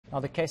Now,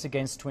 the case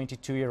against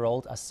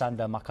 22-year-old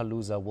Asanda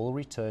Makaluza will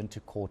return to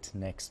court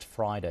next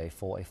Friday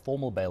for a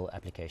formal bail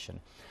application.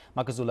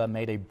 Makazula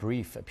made a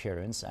brief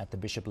appearance at the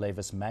Bishop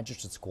Lavis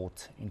Magistrates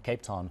Court in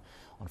Cape Town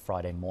on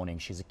Friday morning.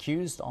 She's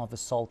accused of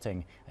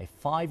assaulting a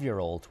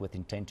 5-year-old with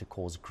intent to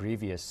cause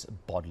grievous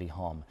bodily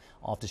harm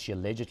after she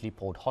allegedly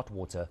poured hot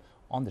water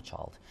on the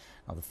child.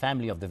 Now, the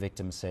family of the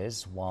victim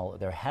says while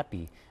they're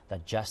happy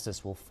that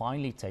justice will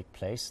finally take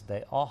place,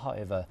 they are,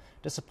 however,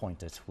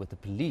 disappointed with the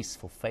police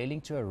for failing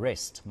to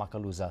arrest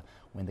Makaluza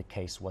when the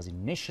case was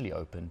initially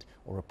opened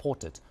or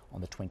reported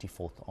on the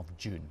 24th of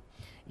June.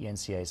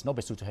 eNCA's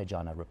Nobesuthu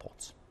Hejana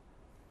reports.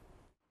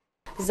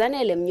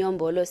 Zanele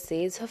Mnyombolo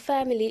says her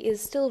family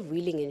is still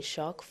reeling in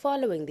shock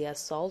following the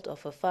assault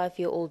of her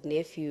 5-year-old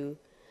nephew.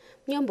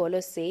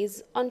 Mnyombolo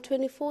says on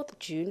 24th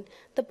June,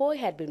 the boy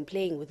had been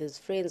playing with his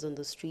friends on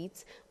the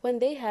streets when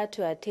they had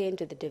to attend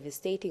to the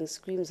devastating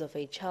screams of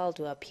a child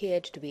who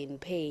appeared to be in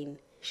pain.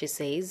 She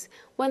says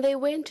when they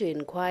went to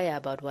inquire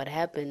about what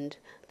happened,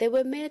 they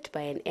were met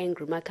by an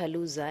angry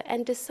Makaluza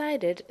and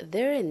decided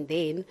there and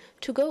then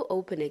to go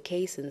open a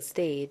case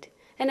instead.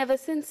 And ever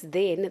since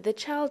then, the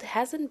child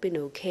hasn't been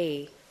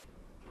okay.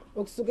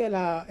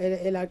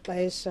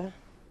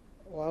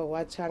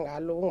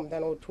 Wachangalo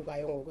umntana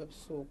othukayo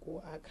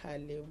ngokwebusuku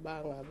akhale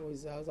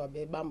bangabuza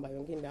uzabebamba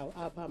yonke indawo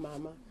apha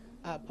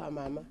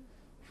mama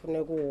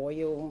funeka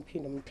uhoye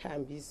umphinde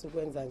umthambise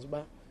ukwenza nje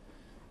ba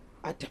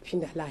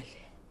ataphinda lale.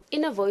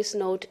 In a voice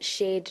note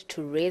shared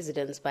to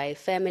residents by a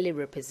family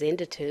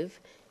representative,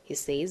 he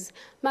says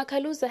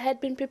Makaluza had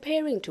been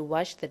preparing to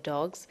wash the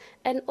dogs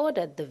and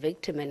ordered the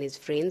victim and his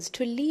friends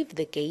to leave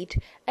the gate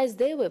as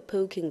they were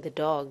poking the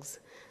dogs.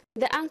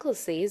 The uncle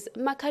says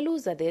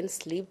Makaluza then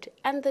slipped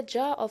and the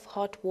jar of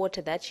hot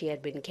water that she had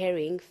been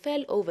carrying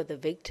fell over the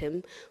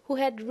victim, who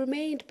had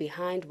remained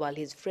behind while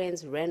his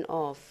friends ran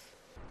off.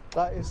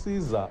 Xa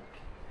esiza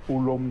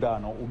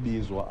ulomntana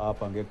ubizwa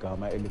apha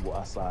ngegama elibu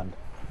Asanda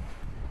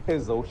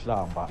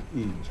ezawuhlamba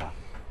inja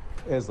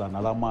eza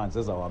nalamanzi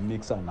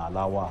ezawamixa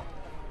nalawa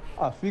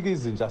afika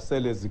izinja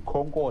sele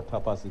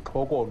zikhonkotha pha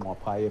zixhokonqwa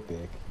pha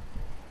ebheke.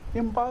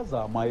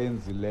 Impazama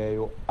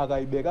yenzileyo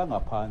akayibekanga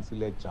phantsi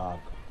le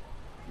jaga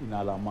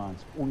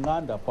inalamanzi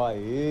unqanda pha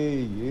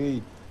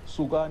hey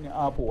sukani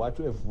apho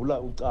wathi evula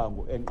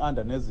ucango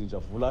enqanda nezinja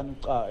vulani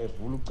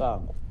evula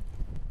ucango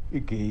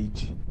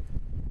igate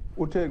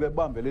uthe ke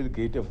bambele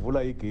igate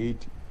evula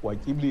igate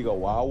watyibilika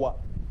wawa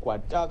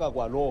kwataka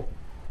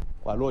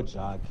kwalo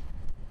jagi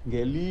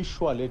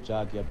ngelishwa le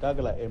jagi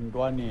yatakela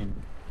emntwaneni.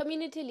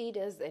 Community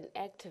leaders and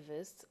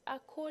activists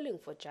are calling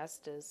for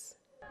justice.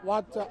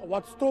 What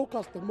struck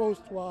us the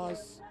most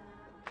was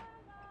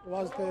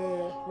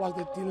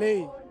the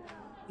delay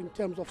in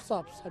terms of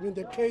subs. I mean,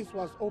 the case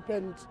was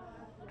opened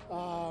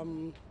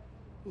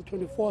the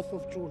 24th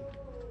of June.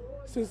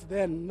 Since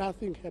then,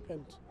 nothing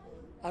happened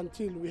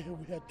until we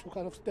had to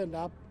kind of stand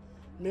up,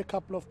 make a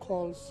couple of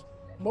calls,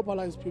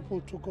 mobilize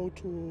people to go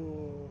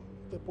to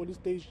the police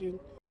station.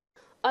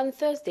 On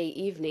Thursday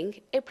evening,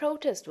 a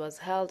protest was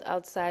held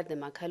outside the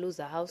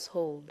Makaluza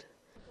household.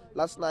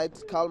 Last night,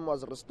 calm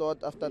was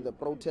restored after the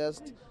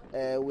protest.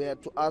 We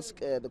had to ask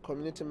the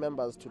community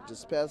members to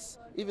disperse,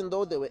 even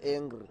though they were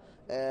angry.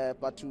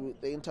 But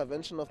the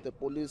intervention of the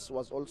police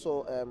was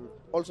also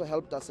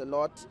helped us a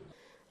lot.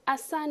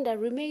 Asanda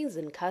remains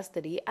in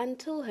custody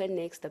until her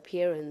next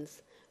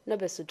appearance.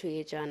 Nobesuthu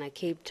Hejana,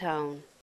 Cape Town.